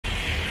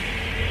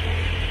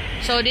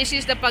So this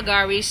is the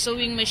Pagari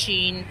sewing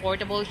machine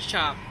portable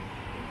shop.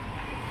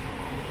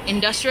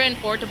 Industrial and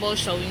portable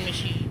sewing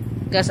machine.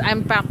 Because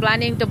I'm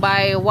planning to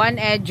buy one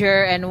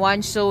edger and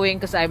one sewing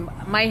because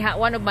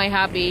one of my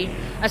hobby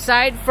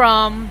aside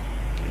from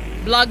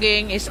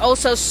blogging is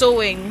also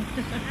sewing.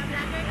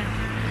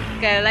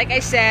 Okay, like I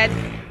said,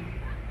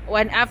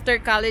 when after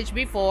college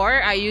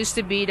before, I used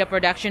to be the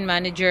production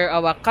manager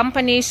of a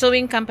company,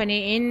 sewing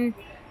company in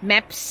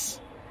MEPS.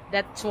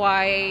 That's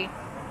why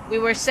we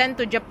were sent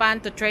to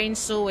Japan to train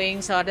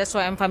sewing, so that's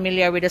why I'm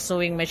familiar with the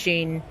sewing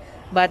machine.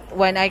 But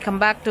when I come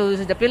back to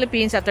the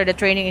Philippines after the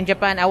training in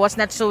Japan, I was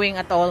not sewing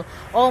at all.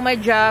 All my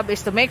job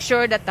is to make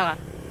sure that the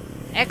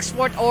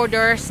export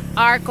orders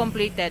are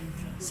completed.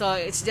 So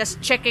it's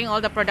just checking all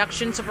the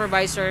production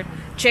supervisor,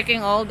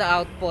 checking all the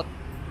output.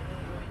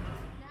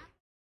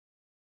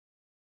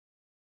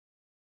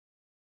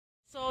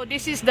 So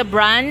this is the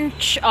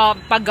branch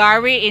of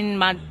Pagari in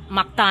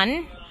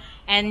Mactan.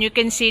 And you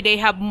can see they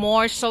have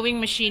more sewing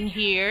machine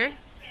here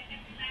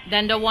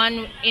than the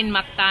one in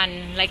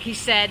Mactan. Like he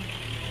said,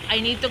 I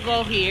need to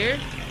go here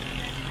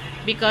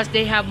because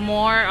they have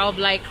more of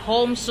like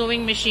home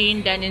sewing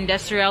machine than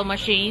industrial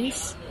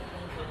machines.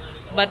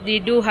 But they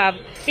do have...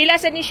 Pila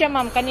sa ni siya,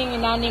 ma'am? Kaning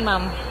inani,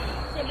 ma'am?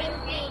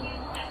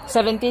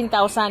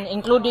 17,000,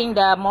 including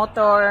the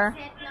motor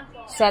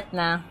set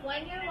na.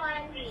 1 year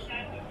warranty.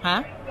 Ha?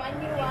 1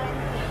 year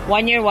warranty.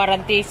 1 year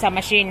warranty sa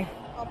machine.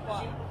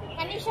 Opo.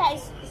 Kani siya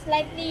is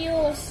slightly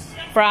used.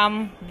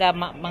 From the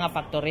mga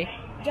factory?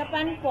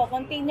 Japan po.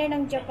 Container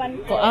ng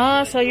Japan po.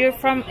 Ah, so you're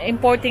from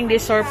importing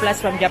this surplus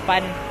from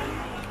Japan.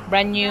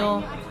 Brand new.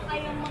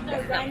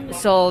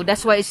 So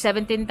that's why it's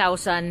 17,000.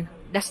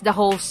 That's the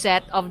whole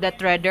set of the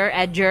threader,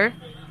 edger.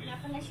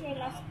 Napa na siya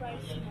last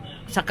price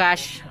mo. Sa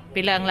cash.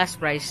 Pila ang last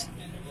price?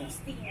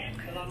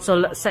 16.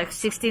 So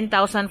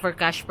 16,000 for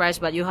cash price,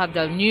 but you have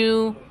the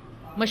new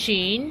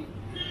machine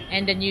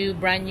and the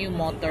brand new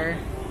motor.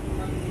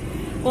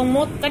 Kung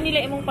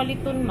kanila imong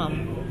paliton,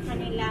 ma'am?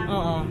 Kanila?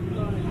 Oo.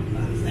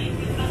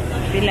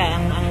 Pila?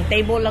 Ang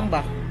table lang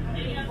ba?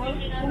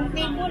 Kung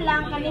table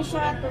lang, kani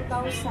siya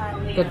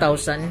 2,000.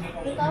 2,000?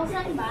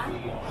 2,000 ba?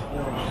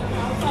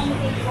 2,000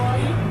 table?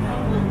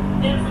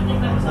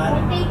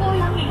 Kung table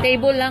lang.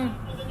 Table lang.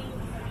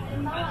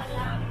 Halimbawa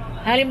lang.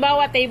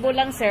 Halimbawa, table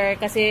lang, sir,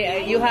 kasi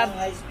you have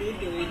high speed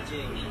o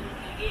edging.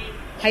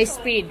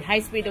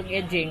 High speed of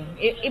edging.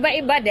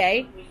 Iba-iba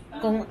day.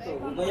 Kung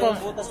Iba yung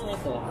utas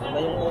nito. Iba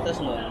yung utas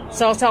mo.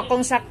 So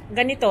kung sa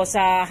ganito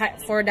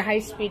for the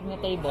high speed na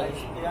table.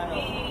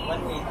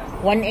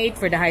 1.8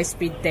 for the high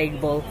speed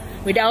table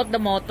without the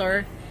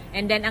motor,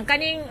 and then ang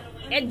kaning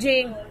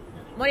edging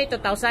mo ni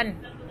 2,000.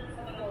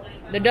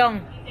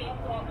 Dodong.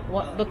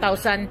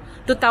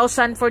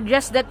 2,000 for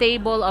just the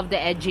table of the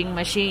edging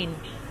machine.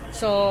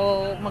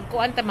 So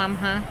magkuan ta, ma'am,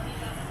 ha.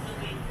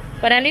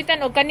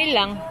 Panalitan og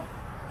kanilang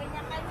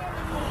Kanya-kanya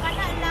lang.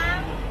 Kana lang.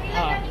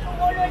 Pila lang kung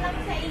ulo lang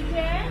sa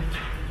edger.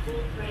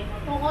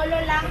 Kung ulo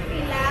lang,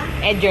 pila.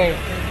 edger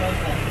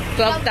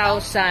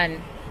 12,000.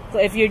 So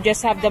if you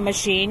just have the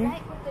machine, Ay,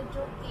 kung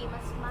to Juki,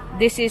 mas mahal.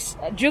 this is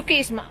Juki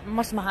is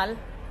mas mahal.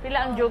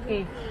 Pila ang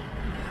Juki?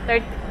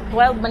 12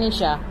 man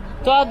siya.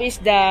 12 is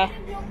the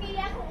Juki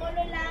yan, kung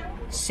ulo lang.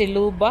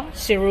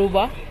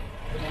 Siruba.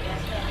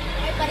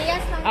 Ay,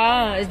 parehas lang.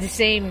 Ah, it's the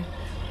same.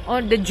 Oh,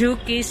 the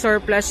Juki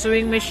surplus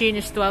sewing machine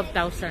is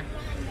 12,000.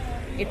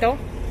 Ito,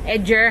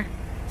 edger,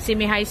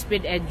 semi high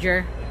speed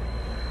edger.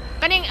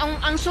 Kaning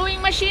ang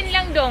sewing machine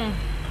lang dong.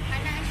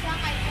 Kana siya,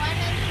 kay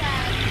kuwanan siya,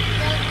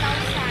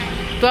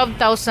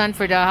 12,000. 12,000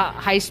 for the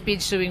high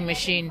speed sewing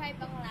machine. 5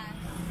 ang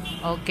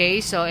last. Okay,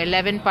 so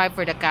 11,500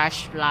 for the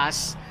cash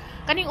plus.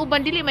 Kaning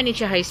uban dili man ni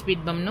siya high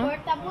speed, ma'am, no?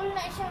 Portable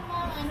na siya,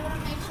 ma'am. Ano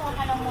rin na siya,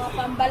 kanang mga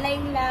pambalay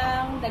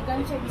lang,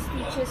 dagang siya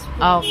stitches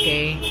po.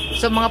 Okay.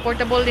 So mga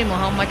portable nimo,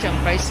 how much ang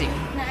pricing?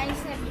 Na ay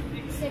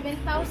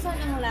 7,000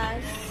 ang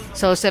last.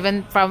 So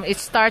it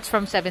starts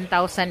from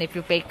 7,000 if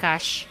you pay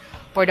cash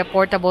for the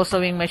portable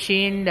sewing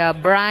machine. The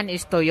brand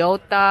is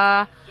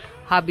Toyota,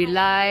 Hobby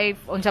Life,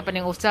 unsa pa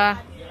ning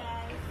usa?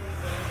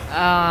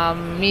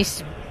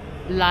 Miss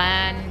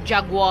Land,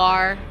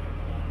 Jaguar,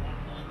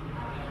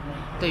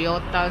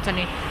 Toyota, unsa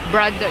ni?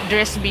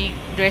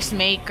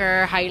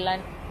 Dressmaker,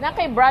 Highland. Na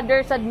kay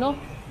brother sad, no?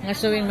 Nga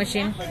sewing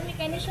machine.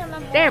 Kani siya,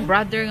 ma'am. There,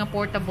 brother nga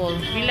portable.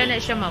 Pila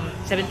na siya, ma'am?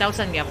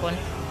 7,000 gyapon.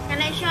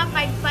 Kana siya,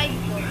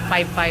 5,500 po.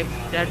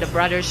 5,500. The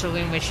brother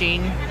sewing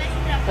machine. Kana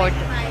siya, Port-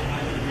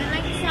 5,500.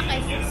 Kana siya, kay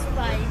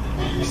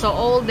 6,500. So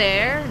all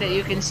there that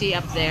you can see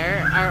up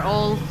there are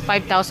all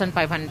 5,500.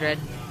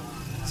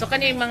 So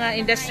kani yung mga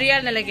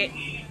industrial na lagi.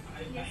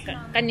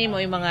 Kani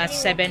mo yung mga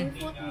 7.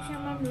 Foot mo siya,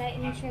 ma'am. Lain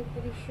na siya,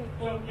 presyo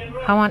po.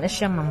 How much is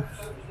siya, ma'am?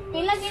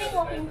 Pila gini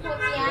walking foot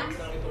niya?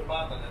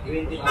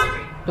 22.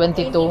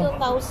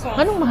 22,000.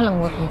 Anong mahal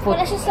ang walking foot?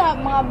 Wala siya sa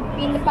mga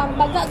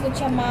pinapambaga good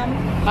siya, ma'am.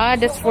 Ah,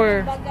 that's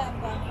for Baga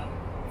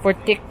ba?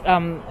 thick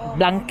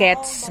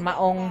blankets,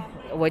 maong,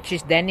 which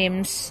is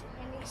denims.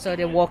 So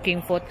the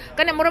walking foot.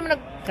 Kana mura man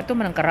kato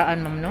man ang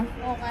karaan ma'am no?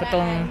 O,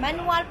 Katong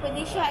manual,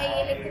 pwede siya ay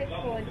electric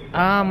food.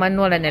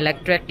 manual and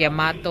electric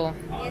Yamato.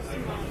 Yes,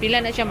 ma'am. Pila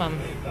na siya ma'am?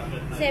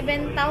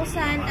 7,000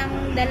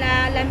 ang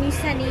dala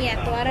lamisa niya.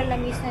 Tuwara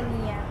lamisa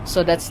niya.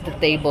 So that's the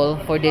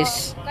table for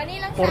this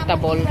Kanilang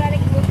portable.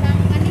 Kani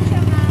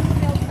siya ma'am,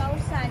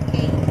 12,000.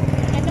 Kay,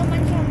 ano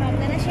man siya ma'am,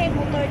 na siya yung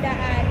motor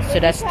daan. So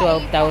that's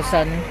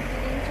 12,000.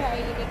 Hindi siya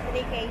ay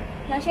electric. Kay,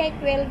 na siya ay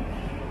 12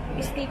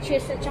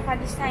 stitches at saka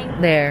design.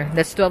 There,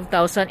 that's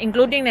 12,000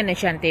 including na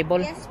siya ang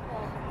table. Yes po.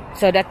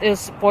 So that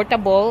is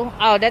portable.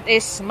 Oh, that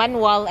is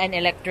manual and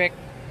electric.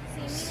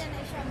 Simi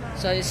na siya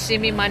ma'am. So it's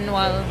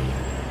semi-manual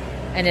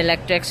and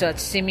electric. So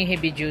it's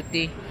semi-heavy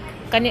duty.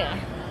 Kani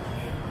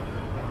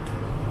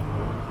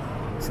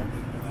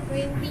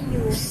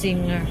 20U.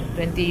 Singer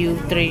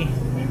 20U3.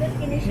 Ni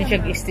Kini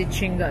siya siya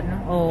stitching ga no.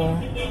 Oh.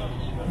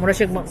 Mura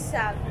siya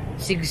sag.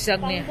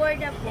 sigsag niya.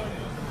 Pangborda po.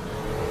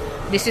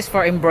 This is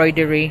for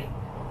embroidery.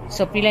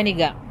 So pila ni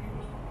ga?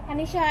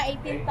 Kani siya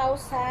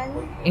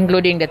 18,000.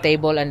 Including the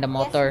table and the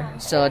motor. Yes,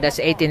 ma'am. So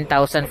that's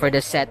 18,000 for the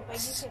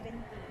sets.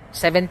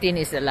 17. 17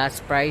 is the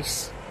last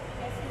price.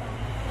 Yes, ma'am.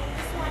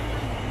 This one,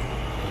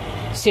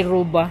 ma'am. Si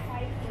Ruba.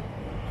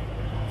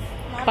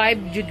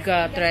 5 jud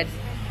ka thread.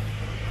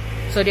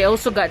 So they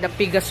also got the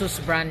Pegasus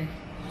brand.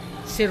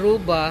 Si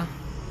Ruba.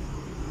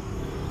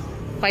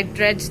 5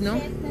 threads, no?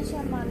 Set na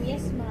siya, ma'am.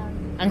 Yes,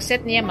 ma'am. Ang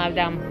set niya,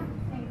 madam.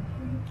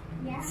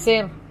 Yes.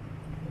 Sir,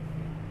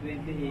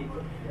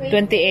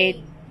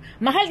 28.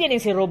 Mahal din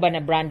yung si Ruba na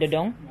brand,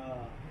 dong?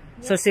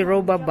 So si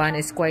Ruba brand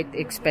is quite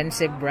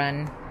expensive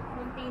brand.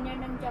 Container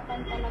ng Japan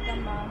talaga,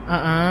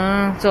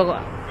 ma'am. So,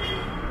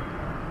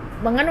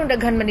 mga nung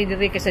daghan man ni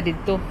diri kaysa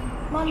dito.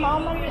 Ma'am,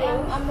 man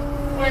ang among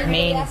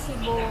Main.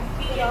 Cebu.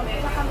 Pero ang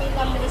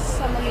pinakamilam is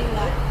sa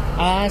Manila.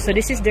 So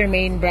this is their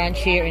main branch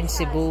here in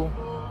Cebu.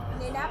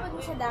 Hindi, dapat mo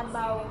sa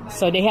Davao.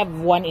 So they have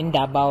one in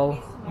Davao.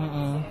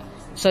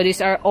 So these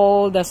are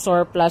all the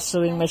surplus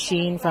sewing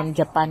machine from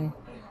Japan.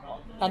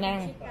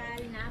 Tanang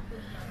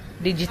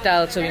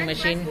digital sewing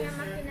machine.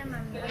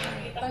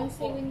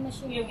 Pang-sewing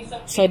machine.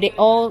 So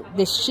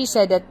she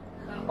said that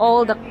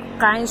all the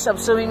kinds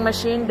of sewing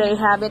machine, they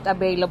have it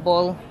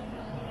available.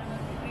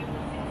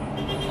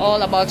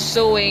 All about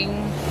sewing,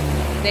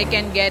 they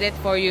can get it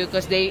for you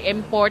because they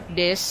import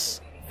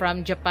this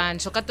from Japan.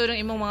 So katulong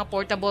imong mga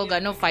portable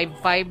gano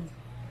 5.5.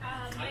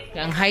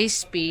 Ang high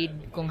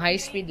speed, kung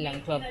high speed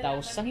lang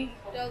 12,000.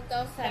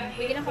 12,000.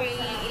 Pwede na ko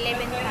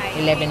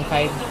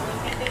 11,500.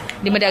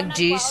 11.5. Di madag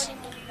G's.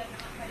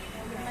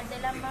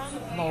 Madala,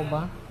 ma'am. Mau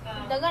ba?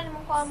 Dagan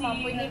mo ko, ma'am.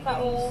 Pwede pa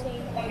o.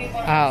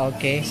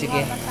 Okay,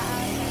 sige.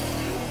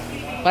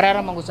 Para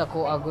ra magusa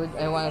ko agud.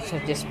 I was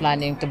just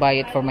planning to buy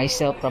it for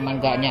myself from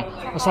mangga niya.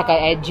 Usa ka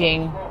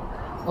edging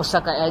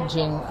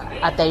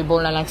a table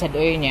na lang sa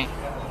doy niya.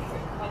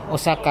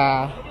 Usa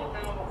ka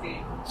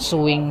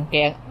sewing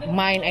kaya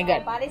mine I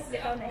got Paris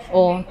bitaw na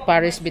siya.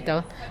 Paris bitaw.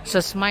 So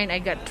mine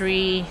I got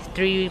three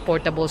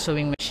portable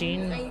sewing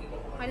machine. Ay,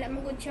 kala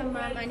mo gud siya,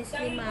 ma'am.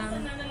 Honestly,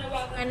 ma'am.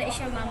 Kana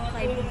siya, ma'am.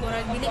 Kay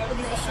Bugorag. Dili ko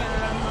din siya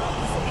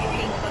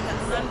masukiting pag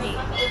ang mami.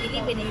 Dili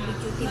ba na yung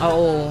duty.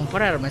 Oo,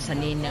 para ra sa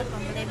nina.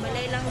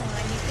 Balay-balay lang,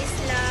 mga nipis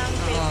lang.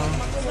 Pero kung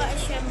maguba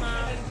siya,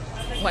 ma'am.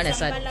 Wala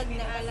sa balag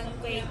na alang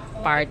kay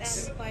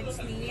parts.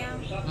 parts niya.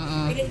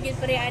 Dili gyud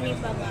pare ani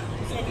ba ba?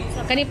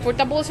 Sa Kani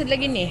portable sad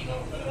lagi ni.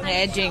 Na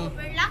edging.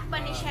 overlock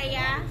ba ni siya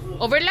ya?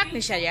 Overlock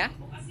ni siya ya.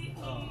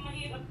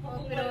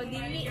 Pero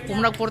dili. Kung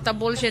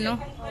nag-portable siya no.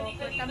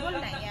 Portable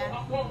na ya.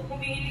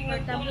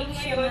 Portable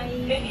siya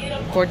may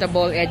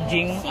Portable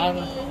edging.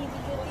 semi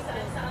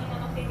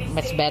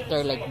Much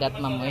better like that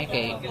mamoy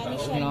kay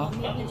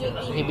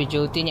heavy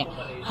duty niya.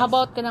 How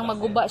about kanang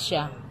maguba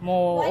siya?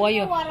 Mo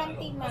wayo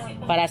warranty,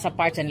 ma'am. para sa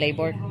parts and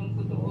labor.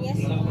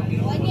 Yes.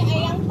 Wani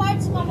ay ang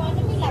parts, ma'am.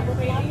 Ano may labor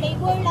lang?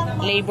 Labor lang,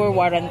 ma'am. Labor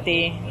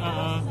warranty.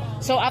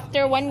 So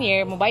after 1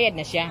 year, mabayad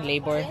na siya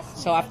labor.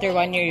 So after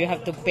 1 year, you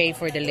have to pay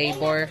for the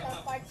labor.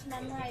 Parts,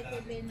 ma'am, ha,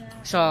 ito din na.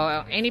 So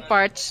any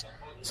parts.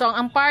 So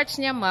ang parts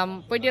niya,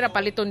 ma'am, pwede ra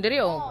paliton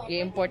diri o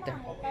i-import.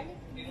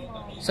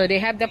 So they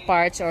have the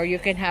parts, or you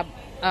can have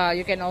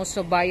you can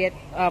also buy it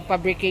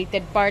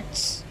fabricated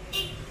parts,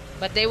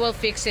 but they will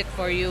fix it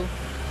for you.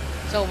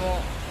 So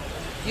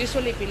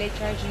usually pila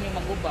charge niyo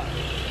maguba.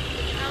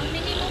 Ang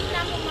minimum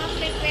lang mo, ma'am,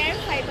 prepare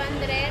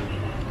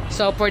 500.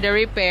 So for the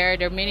repair,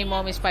 the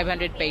minimum is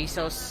 500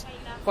 pesos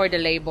for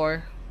the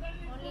labor.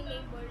 Only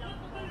labor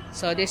lang.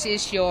 So this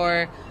is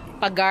your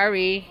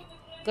pagari,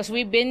 because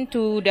we've been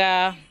to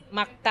the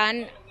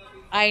Mactan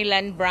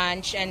Island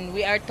branch and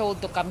we are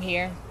told to come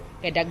here.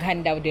 Kay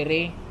daghan daw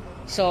dire.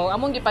 So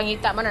among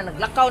gipangita man na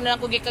naglakaw na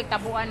ako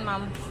gikagtabuan,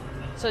 ma'am.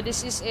 So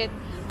this is it.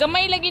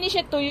 Gamay lagi ni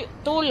siya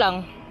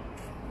tulang.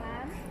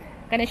 Ma'am?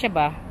 Kana siya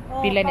ba?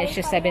 Pila na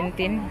siya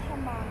 17.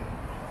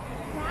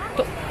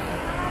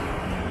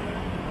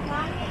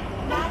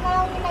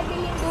 Nanaw ni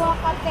nabiling 2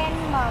 ka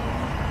 10, ma'am.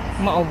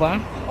 Mao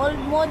ba? Old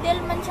model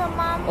man siya,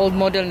 ma'am. Old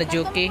model na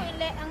Juki.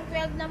 Ang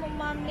 12 na mo,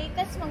 ma'am.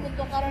 Latest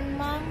maguto karon,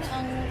 ma'am.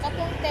 Ang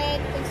katong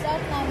 10, fix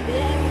out na.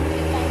 Bilang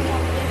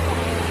yung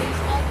fix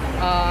out na.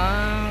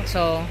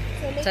 So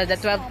the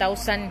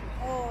 12,000.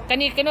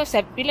 Kani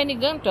sa pila ni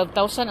gang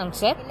 12,000 ang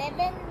set? 11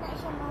 na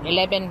siya ma'am.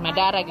 11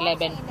 madarag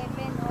 11. 11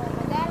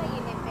 madarag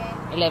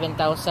 11.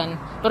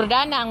 11,000. Pero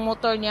dana ang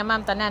motor niya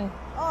ma'am tanan.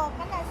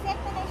 Kana set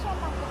na siya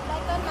ma'am.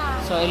 Kompleto na.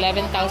 So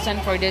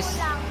 11,000 for this.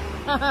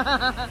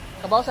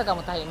 Kabaw sa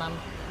gamot tayo ma'am.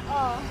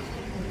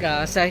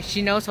 So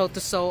she knows how to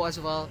sew as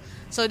well.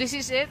 So this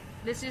is it.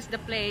 This is the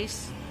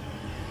place.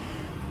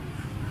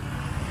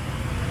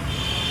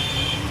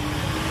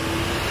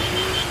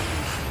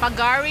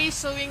 Pagari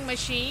sewing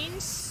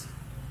machines,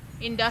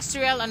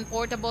 industrial and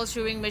portable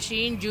sewing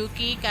machine,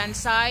 Juki,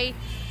 Kansai,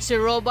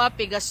 Siroba,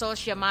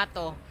 Pegasus,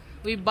 Yamato.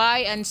 We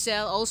buy and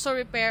sell, also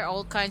repair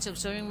all kinds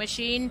of sewing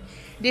machine.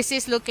 This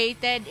is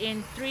located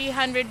in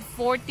 340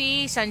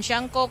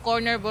 Sanxiangco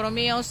Corner,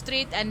 Borromeo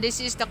Street, and this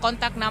is the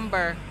contact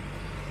number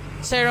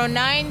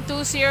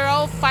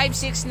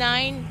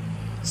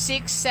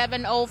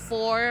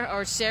 0920-569-6704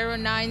 or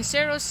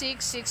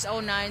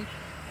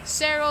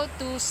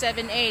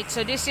 0906-609-0278.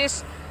 So this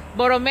is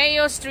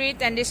Borromeo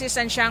Street and this is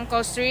Sanxiangco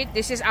Street.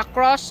 This is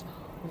across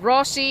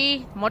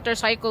Rossi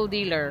Motorcycle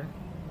Dealer.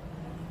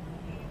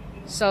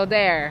 So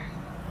there.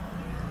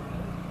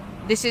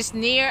 This is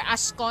near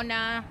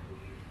Ascona.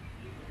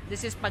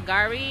 This is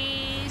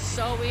Pagari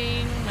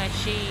Sewing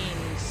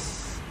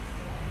Machines.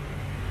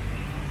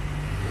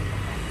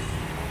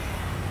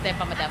 Tayo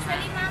pa madam.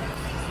 Actually ma'am,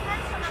 6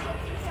 months pa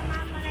nabuting sa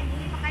mama na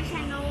hindi pa kayo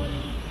siya known.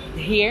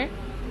 Here?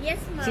 Yes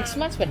ma'am. 6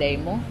 months pa day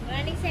mo?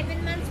 Running 7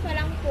 months pa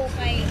lang po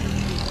kay.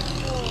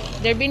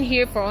 They've been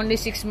here for only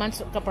 6 months.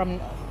 From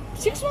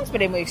 6 months pa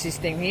day mo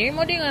existing here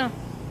mo din nga.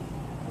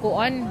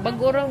 Kuan,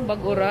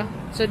 bagura.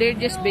 So they've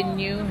just been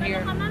new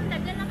here. Ano ka ma'am,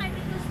 daghan na kayo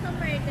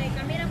customer kay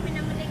kami lang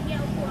pinamaligya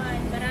upuan,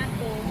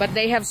 barato. But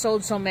they have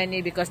sold so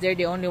many because they're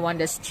the only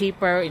one that's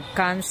cheaper. It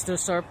comes to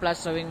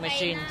surplus sewing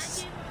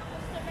machines.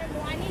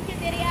 Ani si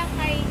diriya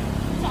kay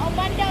sa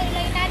uban daw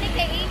ilay nani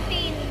kay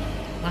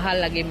 18. Mahal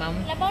lagi ma'am.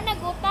 Labaw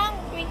nagutang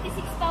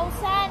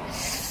 26,000.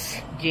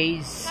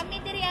 Jays.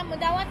 Kami diriya mo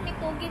dawat ni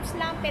 2 gigs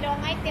lang pero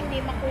ang item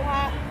di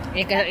makuha.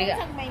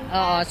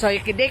 So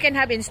they can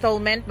have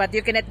installment but you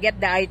cannot get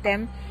the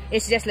item.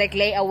 It's just like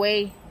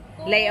layaway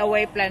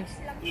plans.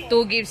 2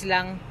 gives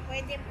lang.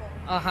 Pwede po.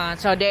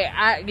 So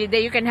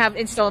you can have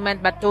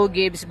installment but 2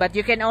 gives but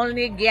you can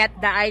only get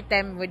the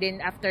item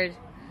within after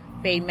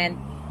payment.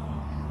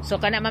 So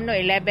kana ma'am no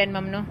 11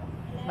 ma'am no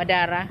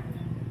Madara.